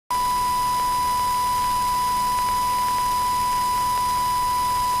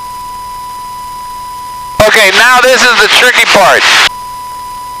Okay, now this is the tricky part.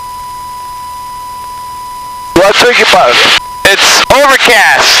 What tricky part? It's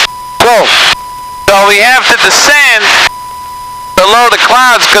overcast. So we have to descend below the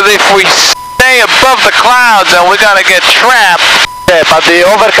clouds, because if we stay above the clouds, then we're gonna get trapped. Yeah, but the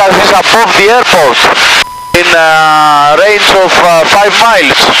overcast is above the airport in a range of 5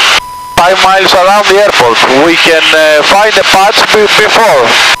 miles. 5 miles around the airport. We can find a patch before.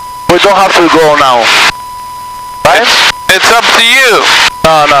 We don't have to go now. Right? It's up to you.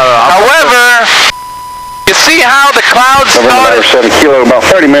 No. However, you see how the clouds started? 7 Kilo, about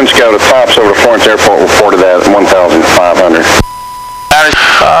 30 minutes ago, the tops over Florence Airport reported that at 1,500.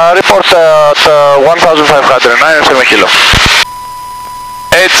 Report at 1,500, 9 Kilo.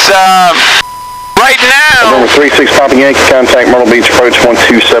 It's, right now... Number 36 Papa Yankee, contact Myrtle Beach, approach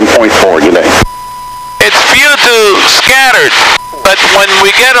 127.4, good day. It's few to scattered, but when we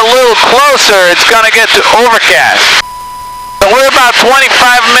get a little closer, it's going to get to overcast. So we're about 25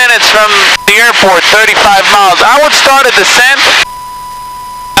 minutes from the airport, 35 miles. I would start a descent,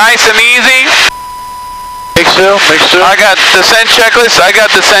 nice and easy. Makes two. I got descent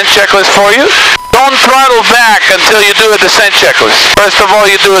checklist for you. Don't throttle back until you do a descent checklist. First of all,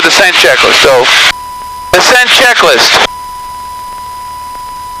 you do a descent checklist. So, descent checklist.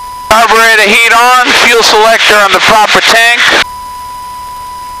 Carburetor heat on, fuel selector on the proper tank.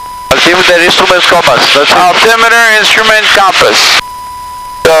 Altimeter, instrument, compass. Altimeter, instrument, compass.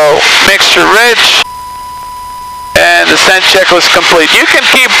 So, mixture rich, and descent checklist complete. You can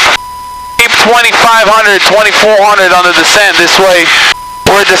keep 2,500, 2,400 on the descent. This way,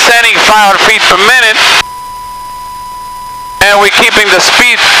 we're descending 500 feet per minute, and we're keeping the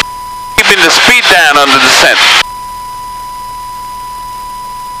speed down on the descent.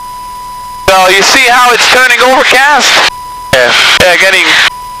 So you see how it's turning overcast? Yeah, getting.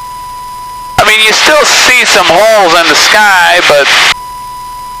 I mean, you still see some holes in the sky, but.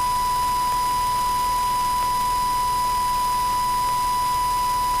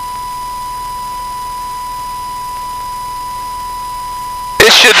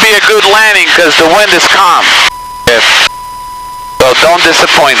 This should be a good landing because the wind is calm. So don't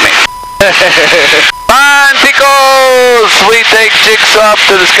disappoint me. Manticos! We take jigs up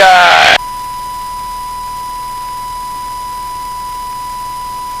to the sky.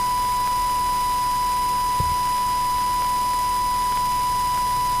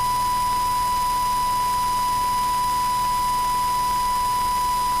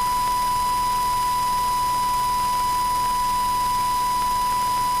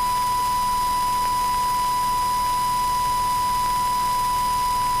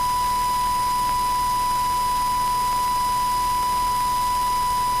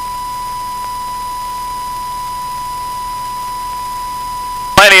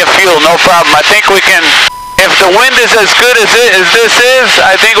 Plenty of fuel, no problem. I think we can, if the wind is as good as this is,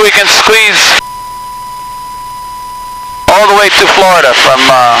 I think we can squeeze all the way to Florida from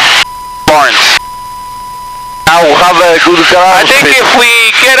Florence. Now we have a good ground. I think if we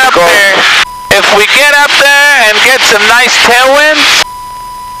get up there and get some nice tailwinds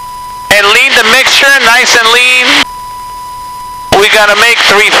and lean the mixture nice and lean, we're gonna make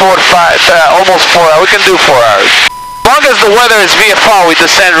 3, 4, 5, almost 4 hours. We can do 4 hours. As long as the weather is VFR, we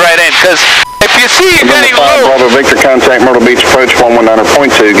descend right in, because if you see you're getting low... Bravo Victor, contact Myrtle Beach, approach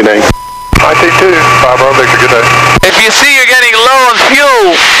 119.2, good day. I think 2, Bravo Victor, good day. If you see you're getting low on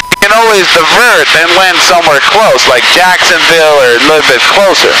fuel, you can always divert and land somewhere close, like Jacksonville or a little bit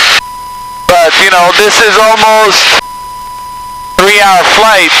closer. But, you know, this is almost 3-hour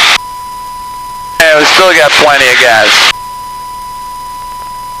flight, and we still got plenty of gas.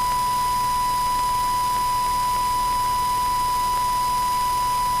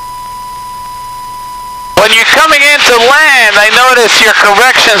 When you're coming into land, I notice your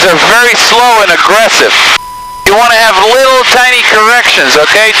corrections are very slow and aggressive. You want to have little tiny corrections,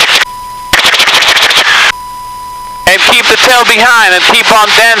 okay? And keep the tail behind and keep on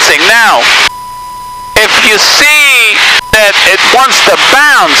dancing. Now, if you see that it wants to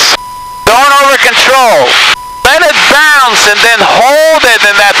bounce, don't over control. Let it bounce and then hold it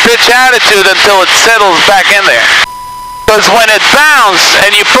in that pitch attitude until it settles back in there. Because when it bounces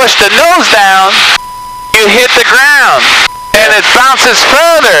and you push the nose down, you hit the ground, and it bounces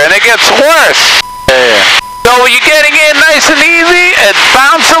further, and it gets worse. So you're getting in nice and easy, it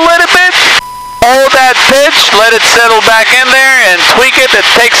bounces a little bit, hold that pitch, let it settle back in there, and tweak it. It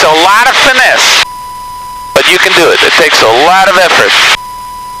takes a lot of finesse, but you can do it. It takes a lot of effort.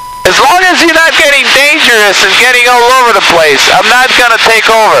 As long as you're not getting dangerous and getting all over the place, I'm not going to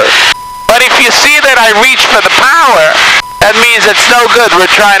take over. But if you see that I reach for the power, that means it's no good. We're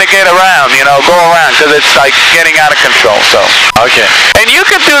trying to get around, you know, go around, because it's like getting out of control, so. Okay. And you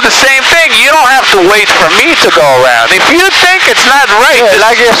can do the same thing. You don't have to wait for me to go around. If you think it's not right, Yeah,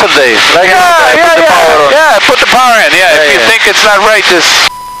 like yesterday. Put the power in. If you think it's not right, just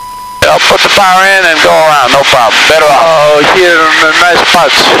put the power in and go around. No problem. Better off. Oh, here, nice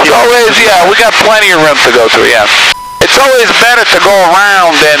spots. It's always, we got plenty of room to go through, It's always better to go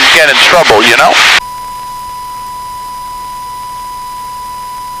around than get in trouble, you know?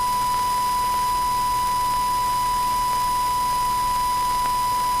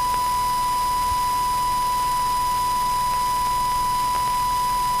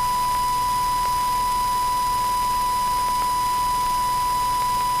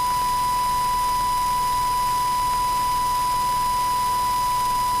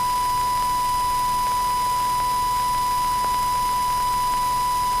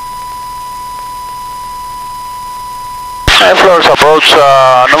 Kflo's approach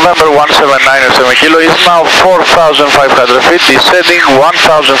November 179 or 7 kilo is now 4,500 feet, descending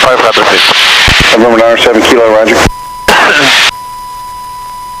 1,500 feet. November 9 or 7 kilo, roger.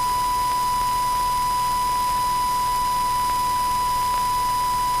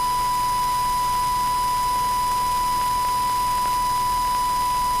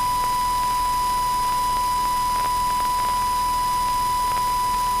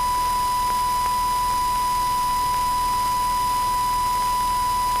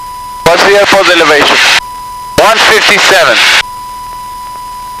 What's the airport elevation? 157.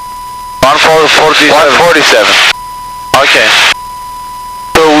 147. Okay.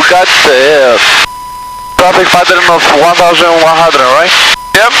 So we got traffic pattern of 1,100, right?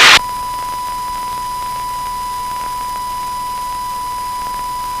 Yep.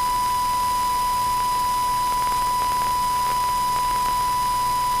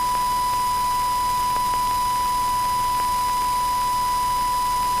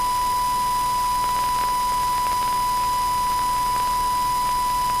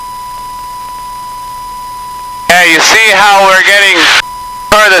 You see how we're getting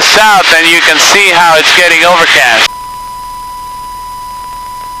further south, and you can see how it's getting overcast.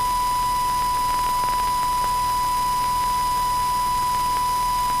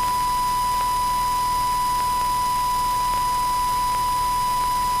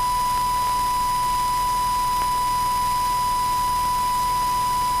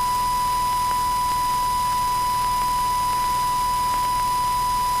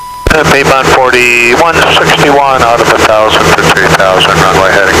 P-Bond 4161 out of 1,000 to 3,000,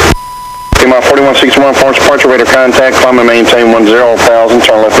 runway heading. P-Bond 4161, forms departure, radar contact, climb and maintain 10,000,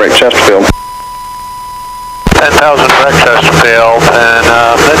 turn left direct Chesterfield. 10,000 direct Chesterfield, and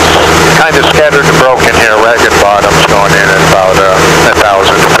it's kind of scattered and broken here, ragged bottoms going in at about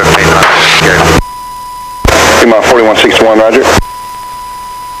 1,000 to 1,500. P-Bond 4161, roger.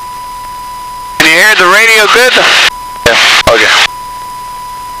 Can you hear the radio good? Yeah, okay.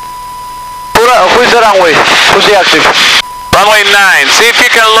 Who's the runway? Who's the active? Runway 9. See if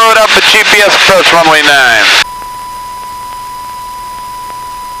you can load up a GPS approach, runway 9.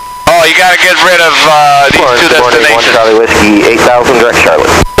 Oh, you gotta get rid of these two destinations. 1 Charlie Whiskey, 8,000 direct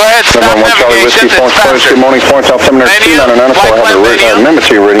Charlotte. Go ahead, stop Number 1 Charlie navigation, Whiskey, it's faster. good morning, Florence, altimeter 2994, I have a remember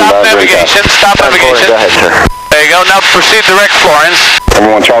to your reading Stop about navigation, stop navigation. Go ahead, sir. There you go, now proceed direct Florence.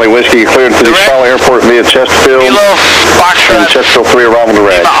 Number 1 Charlie Whiskey, cleared to the Direct. Charlie Airport via Chesterfield. Kilo, And Foxtrot. Chesterfield 3 arrival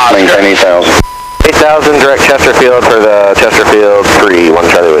direct, maintain 8,000. 8,000 direct Chesterfield for the Chesterfield 3, 1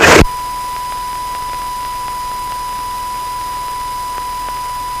 Charlie Whiskey.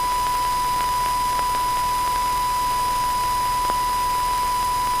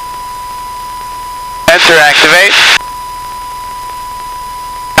 Enter, activate.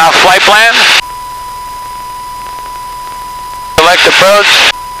 Now flight plan. Select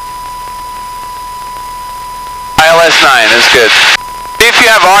approach. ILS 9 is good. See if you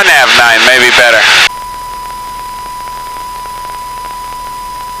have RNAV 9, maybe better.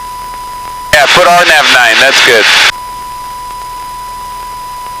 Yeah, put RNAV 9, that's good.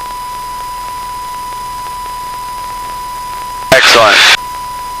 Excellent.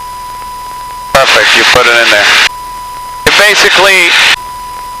 Perfect, you put it in there. You're basically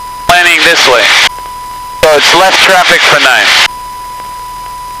planning this way. So it's left traffic for 9.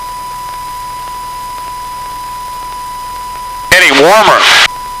 Getting warmer.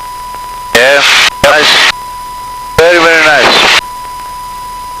 Yeah, nice. Very, very nice.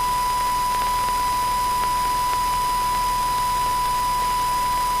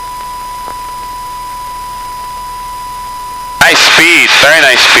 Nice speed, very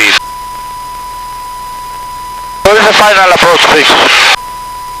nice speed. What is the final approach, please?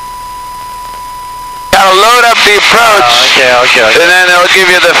 Gotta load up the approach. Okay. And then it'll give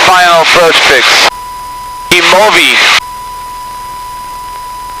you the final approach fix. Emovi.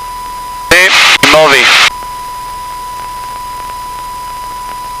 See? Emovi.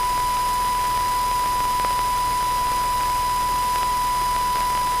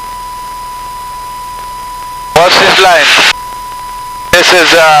 What's this line? This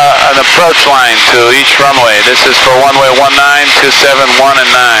is an approach line to each runway. This is for runway 19, 27, 1, and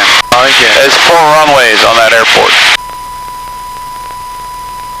 9. Okay. There's 4 runways on that airport.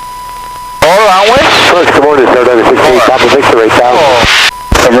 All runways? Good morning, sir. 68 Papa Victor 8000.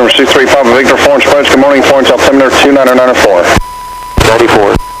 November 63 Papa Victor, Florence approach. Good morning, Florence altimeter 2994.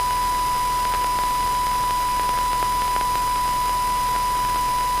 94.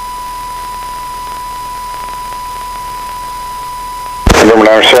 November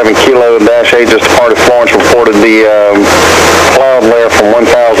 97 Kilo Dash 8 just departed Florence, reported the cloud layer from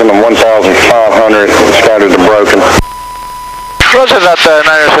 1,000 and 1,500 scattered to broken. Roger that,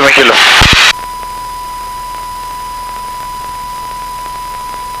 97 Kilo.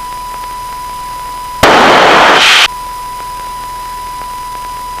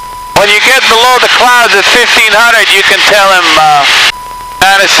 When you get below the clouds at 1500, you can tell him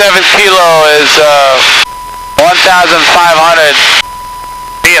 97 Kilo is 1,500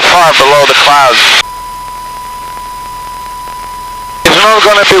 VFR below the clouds. It's not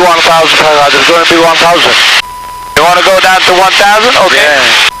going to be 1,500, it's going to be 1,000. You want to go down to 1,000? Okay. Yeah.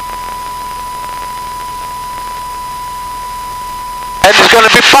 And it's going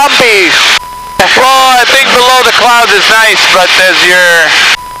to be bumpy. Well, I think below the clouds is nice, but as you're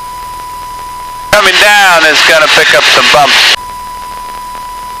coming down, it's going to pick up some bumps.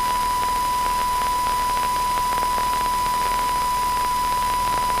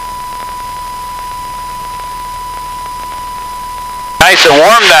 Nice and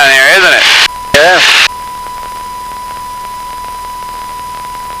warm down here, isn't it? Yeah.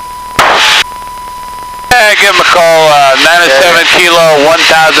 Yeah, give him a call, 97 Kilo,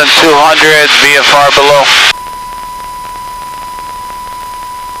 1,200 VFR below.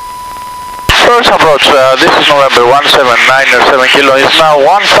 First approach, this is November 1797 Kilo, is now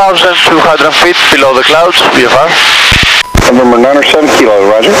 1,200 feet below the clouds, VFR. November 97 Kilo,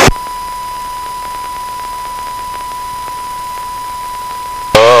 roger.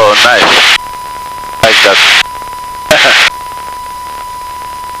 Oh, nice. Like that.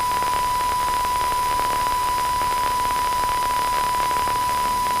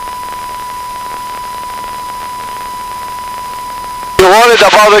 You're worried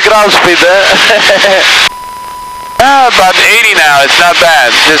about the ground speed, eh? About 80 now, it's not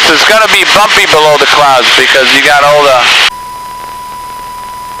bad. It's going to be bumpy below the clouds because you got all the...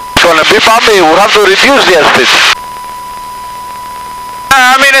 It's going to be bumpy, we'll have to reduce the airspeed.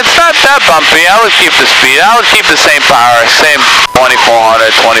 I mean, it's not that bumpy. I would keep the speed. I would keep the same power, same 2,400,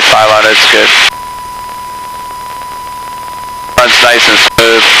 2,500, it's good. Runs nice and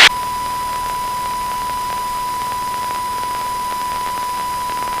smooth.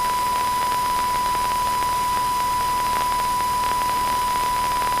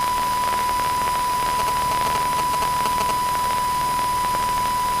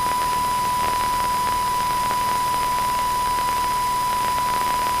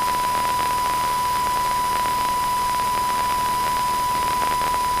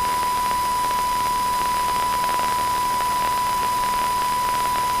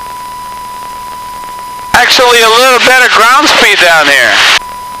 Actually, a little better ground speed down here.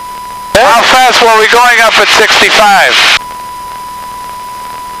 Yeah. How fast were we going up at 65?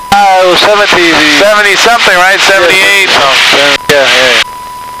 It was 70 something, right? 78? Yeah.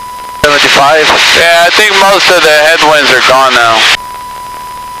 75. Yeah, I think most of the headwinds are gone now.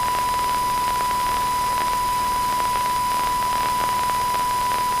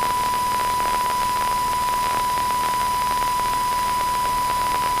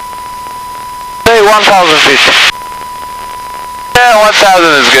 Say 1,000 feet. Yeah, 1,000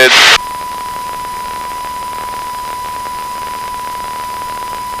 is good.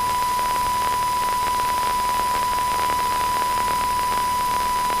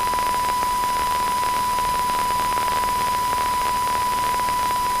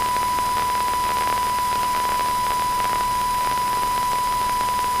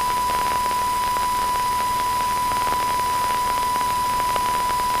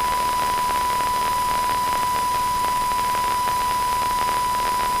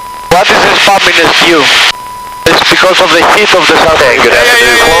 What is this bumpiness due? It's because of the heat of the sun. Good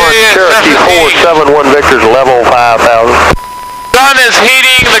afternoon, Florence. Cherokee 471 Victor's level 5,000. Sun is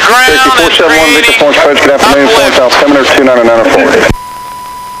heating the ground. Cherokee 471 Victor, Florence approach. Good afternoon, Florence altimeter 2994.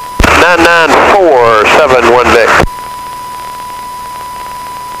 994, 171 Vic.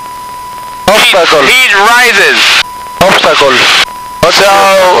 Obstacle. Heat rises. Obstacle. So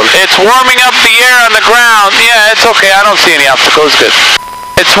it's warming up the air on the ground. Yeah, it's okay. I don't see any obstacles. Good.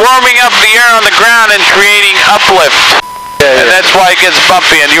 It's warming up the air on the ground and creating uplift. And that's why it gets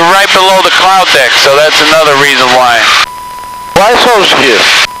bumpy. And you're right below the cloud deck, so that's another reason why. Why so here?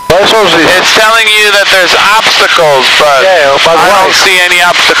 Why so this? It's telling you that there's obstacles, but but I don't see any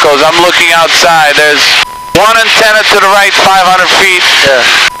obstacles. I'm looking outside. There's one antenna to the right, 500 feet. Yeah.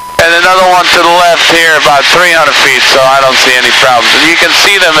 And another one to the left here, about 300 feet, so I don't see any problems. And you can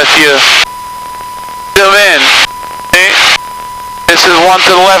see them if you zoom in. See? This is one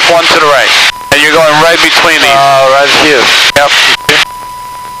to the left, one to the right. And you're going right between these. Right here. Yep.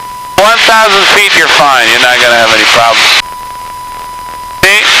 1,000 feet, you're fine. You're not going to have any problems.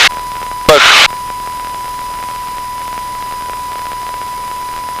 See? Look.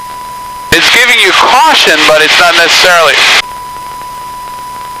 It's giving you caution, but it's not necessarily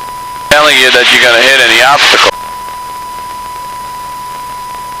telling you that you're going to hit any obstacle.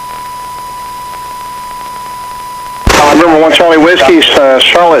 Number 1 Charlie Whiskey,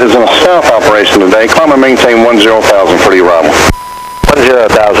 Charlotte is in a south operation today. Climb and maintain 10,000 for the arrival.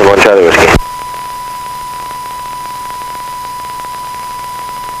 10,000, 1 Charlie Whiskey.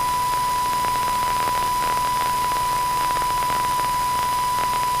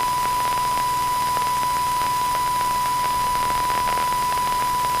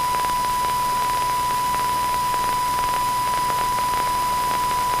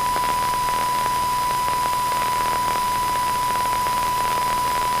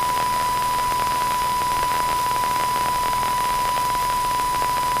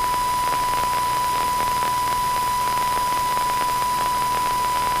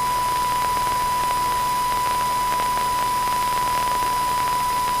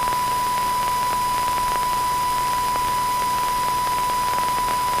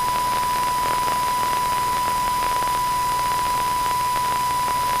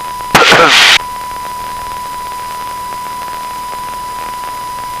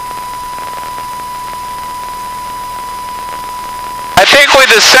 I think we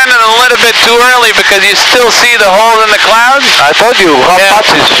descended a little bit too early because you still see the hole in the clouds. I told you, have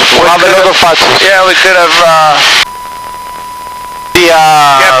patches. We have a lot of patches. Yeah, we could have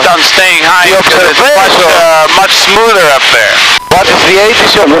kept on staying high because it's much smoother up there. What is the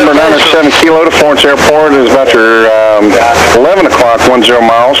 80s of November 907 Kilo to Florence Airport is about your 11 o'clock, 10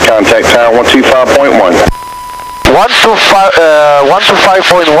 miles. Contact tower 125.1.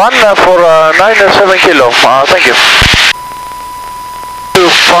 125.1 for 907 Kilo. Thank you.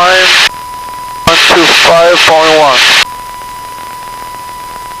 125.1.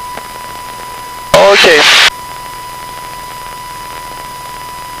 Okay.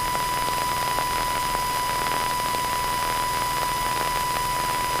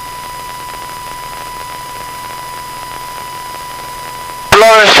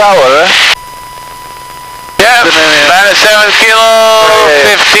 Florence Tower, Yeah, 97 Kilo,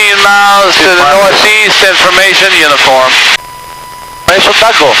 15 miles to the northeast, information uniform. Eso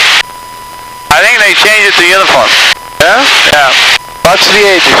taco. I think they changed it to uniform. Yeah? Yeah. What's the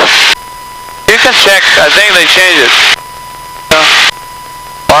 80s? You can check, I think they changed it.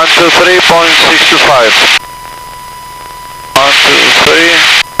 123.65.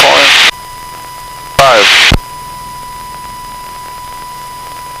 123.5.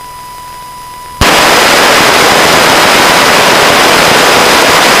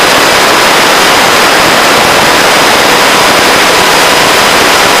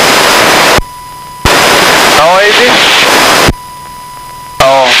 No 80?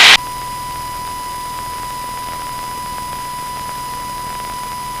 Oh.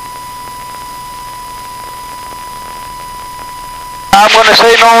 I'm gonna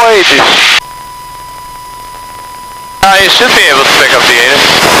say no 80s. You should be able to pick up the 80s.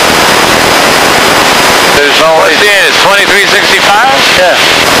 There's no What's 80s. the 80s? 2365? Yeah.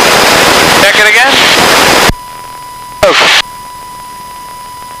 Check it again. Look.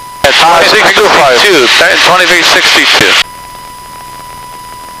 At 2362.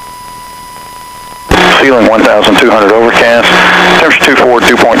 Ceiling 1,200 overcast. Temperature 24,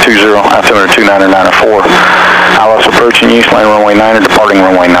 2.20. Altimeter 299.4. ILS approaching you. Land runway 9er. Departing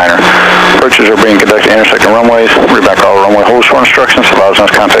runway 9er. Approaches are being conducted at intersecting runways. Read back all runway holes for instructions. Allows us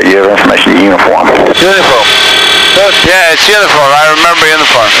to contact you. Other information uniform. Uniform. Good. Yeah, it's uniform. I remember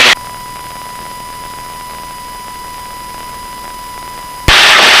uniform.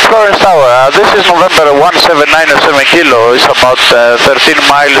 Florence Tower, this is November 1797 Kilo. It's about 13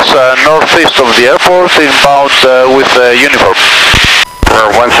 miles northeast of the airport, inbound with uniform.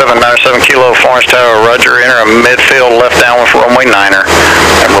 For 1797 Kilo Florence Tower, roger, enter a midfield left downwind for runway 9er,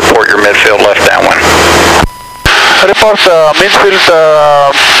 and report your midfield left downwind. Report midfield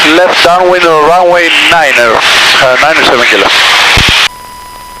left downwind runway 9er, 97 kilo.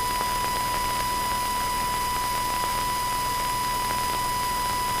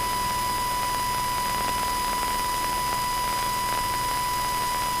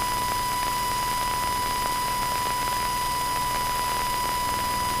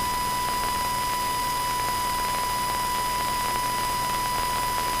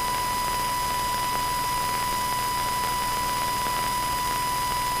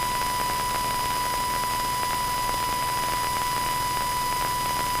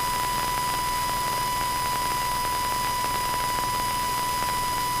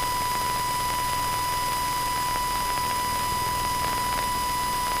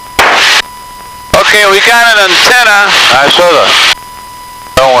 Okay, we got an antenna. I saw that.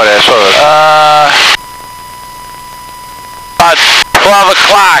 Don't worry, I saw that. About 12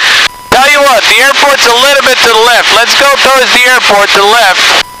 o'clock. Tell you what, the airport's a little bit to the left. Let's go towards the airport to the left.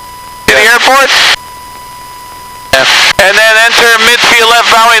 To the airport? Yeah. And then enter midfield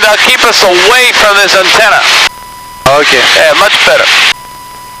left runway. That'll keep us away from this antenna. Okay. Yeah, much better.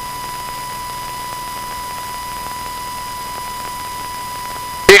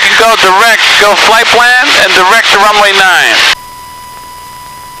 You can go direct, go flight plan, and direct to runway 9.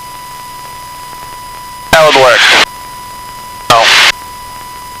 That would work. No.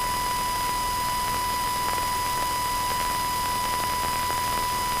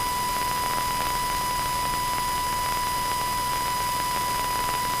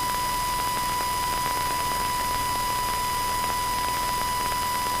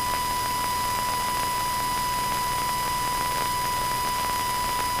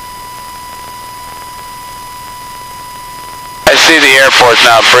 I see the airport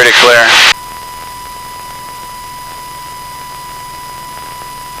now pretty clear.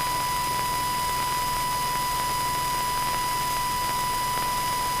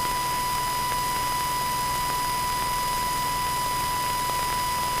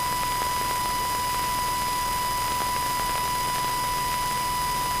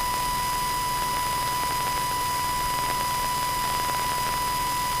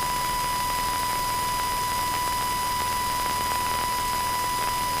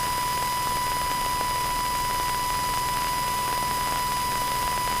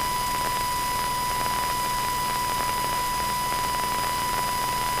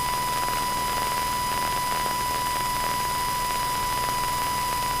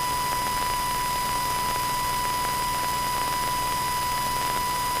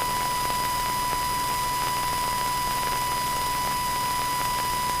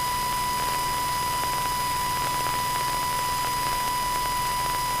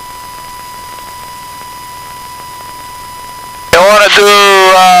 You want to do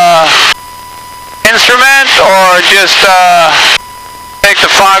instrument or just take the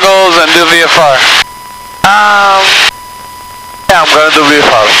foggles and do VFR? Yeah, I'm gonna do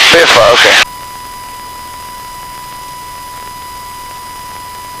VFR. VFR, okay.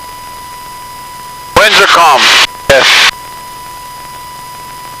 Winds are calm. Yes.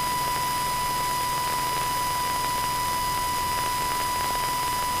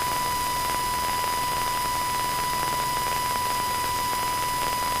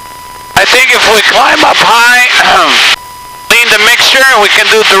 I think if we climb up high, lean the mixture, we can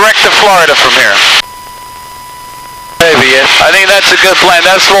do direct to Florida from here. Maybe, yes. I think that's a good plan.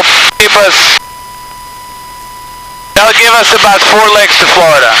 That's what will keep us. That'll give us about 4 legs to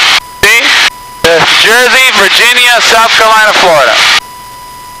Florida. See? Yes. Jersey, Virginia, South Carolina, Florida.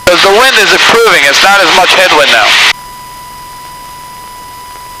 Because the wind is improving. It's not as much headwind now.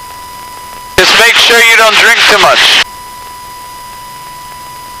 Just make sure you don't drink too much.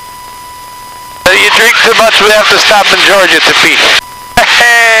 If you drink too much, we have to stop in Georgia to pee.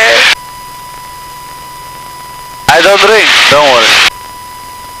 I don't drink, don't worry.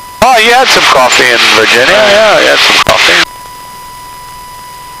 Oh, you had some coffee in Virginia? Yeah, you had some coffee.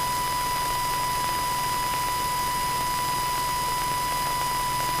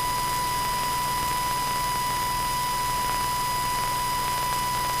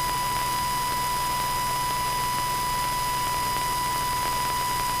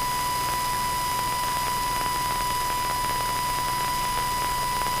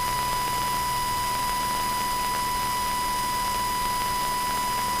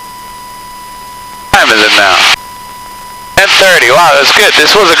 What time is it now? 10:30. Wow, that's good.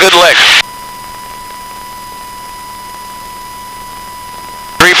 This was a good leg.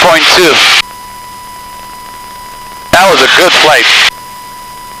 3.2. That was a good flight.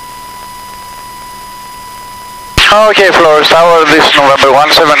 Okay, Flores Tower, this November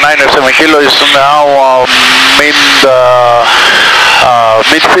 1797 Kilo is now midfield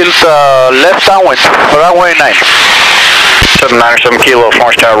left downwind, runway 9. 797 Kilo,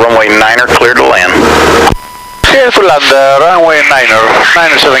 Florence Tower, runway 9er, clear to land. Clear to land, runway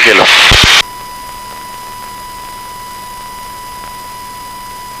 97 Kilo.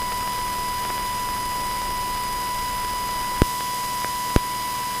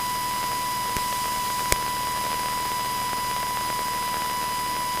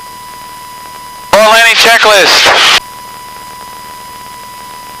 Landing checklist.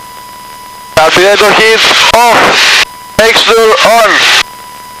 Carburetor heat off. Mixture on.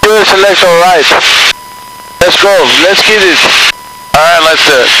 Fuel selection right. Let's go. Let's get it. Alright, let's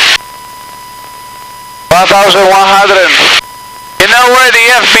do it. 1,100. You know where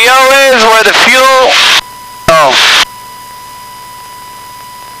the FBO is? Where the fuel? No.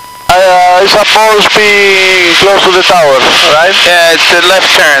 It's supposed to be close to the tower, right? Yeah, it's the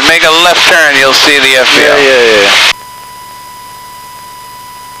left turn. Make a left turn, you'll see the FBO. Yeah.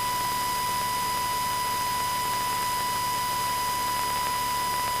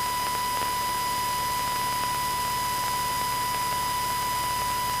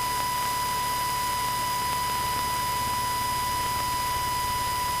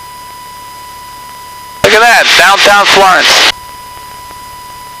 Look at that, downtown Florence.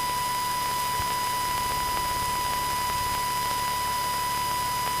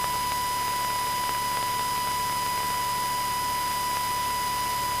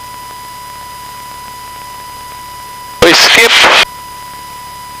 We skip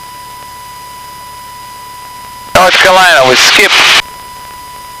North Carolina, we skip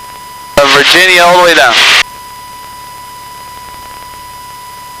Virginia all the way down.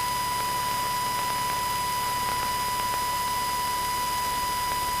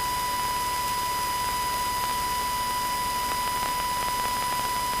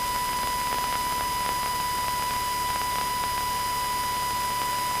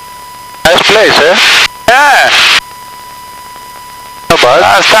 Nice place, eh? Yeah. No bad.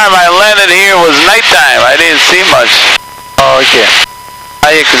 Last time I landed here was nighttime. I didn't see much. Oh, okay.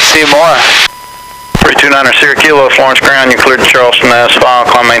 Now you can see more. 329er Sierra Kilo, Florence ground, you cleared to Charleston, Mass. File,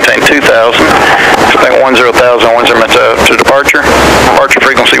 climb, maintain 2,000. Expect 10,000, 10 to departure. Departure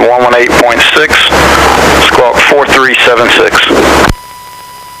frequency 118.6. Squawk 4376.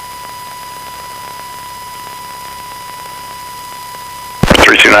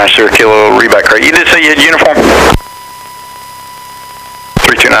 329 Sierra Kilo, reback rate. You did say you had uniform?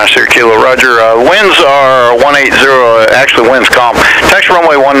 329 Sierra Kilo, roger. Winds are 180, actually winds calm. Taxi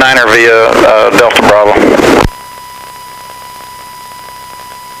runway 19er via Delta Bravo.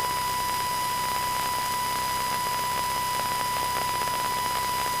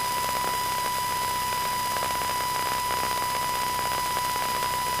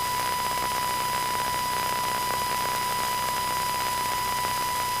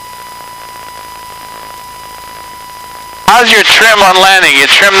 How's your trim on landing? You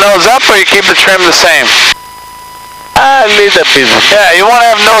trim nose up or you keep the trim the same? A little bit. Yeah, you want to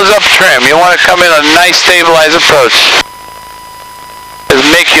have nose up trim. You want to come in a nice stabilized approach. It'll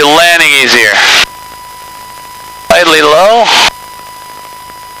make your landing easier. Slightly low.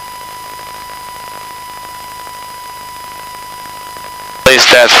 Place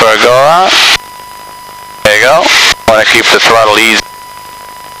that's for a go out. There you go. Want to keep the throttle easy.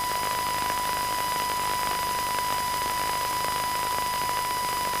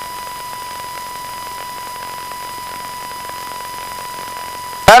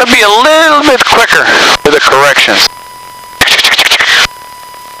 Gotta be a little bit quicker with the corrections.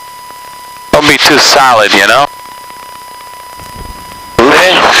 Don't be too solid, you know?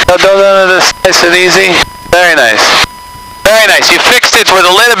 Okay. This nice and easy. Very nice. Very nice. You fixed it with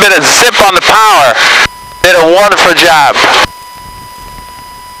a little bit of zip on the power. Did a wonderful job.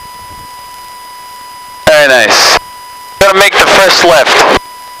 Very nice. Gotta make the first left.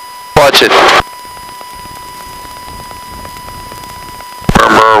 Watch it.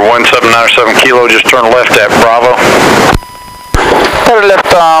 Remember 1797 Kilo, just turn left at Bravo. Turn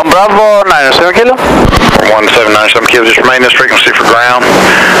left on Bravo, 97 Kilo. 1797 Kilo, just remain this frequency for ground.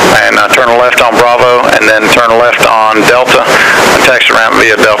 And turn left on Bravo, and then turn left on Delta, and taxi ramp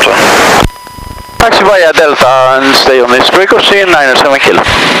via Delta. Taxi via Delta and stay on this frequency, 97 Kilo.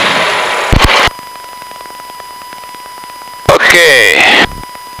 Okay.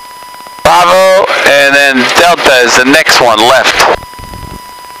 Bravo, and then Delta is the next one left.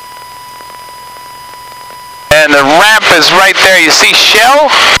 And the ramp is right there. You see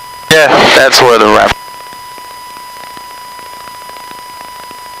Shell? Yeah, that's where the ramp.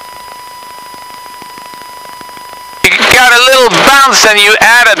 bounce and you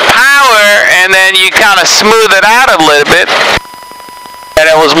added power and then you kind of smooth it out a little bit and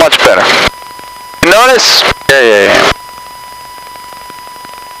it was much better. You notice? Yeah.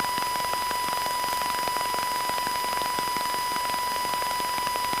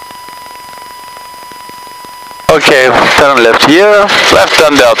 Okay, turn left here, left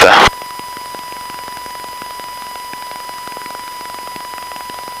on delta.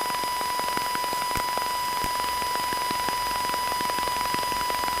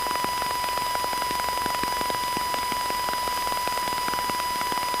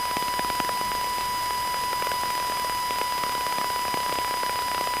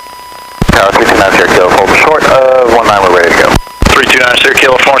 Tower 329 Sierra Kilo, hold short of 19, we're ready to go. 329 Sierra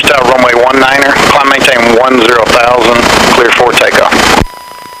Kilo, Florence Tower, runway 19er, climb maintain 10,000, clear for takeoff.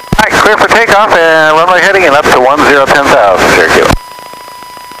 Alright, clear for takeoff and runway heading and up to 10,000 Sierra Kilo.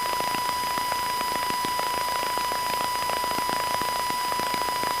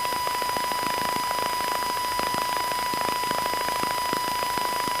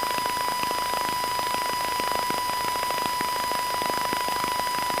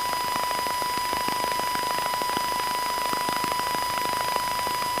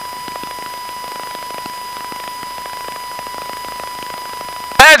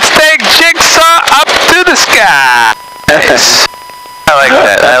 Let's take Jigsaw up to the sky. Nice. I like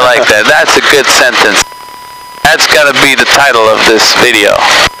that. I like that. That's a good sentence. That's got to be the title of this video.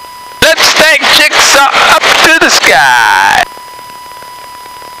 Let's take Jigsaw up to the sky.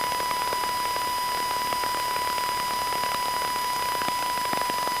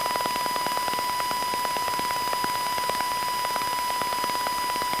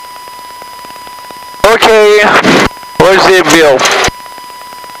 Okay, where's the bill?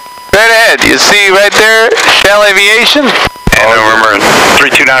 Right ahead, you see right there, Shell Aviation? And remember,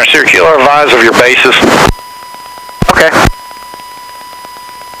 329 Sierra Kilo, advise of your basis. Okay.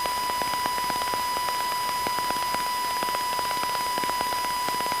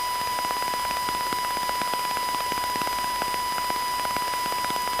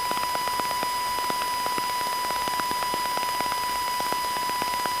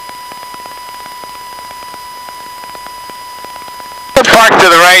 Park to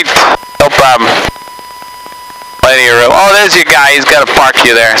the right, no problem. Plenty of room. Oh, there's your guy, he's got to park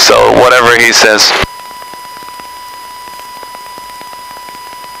you there, so whatever he says.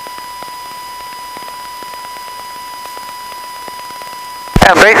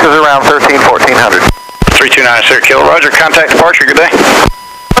 And base is around 1400. 329 Sierra Kilo, roger, contact departure, good day.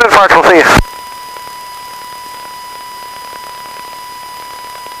 Good, Mark, we'll see you.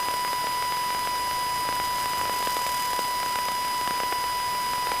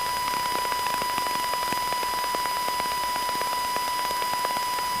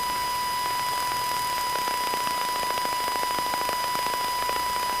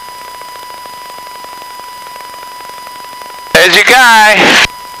 There's your guy.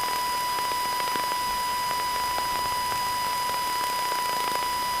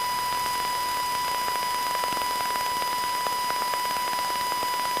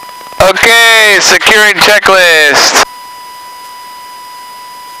 Okay, securing checklist.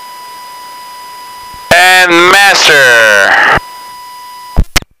 And master.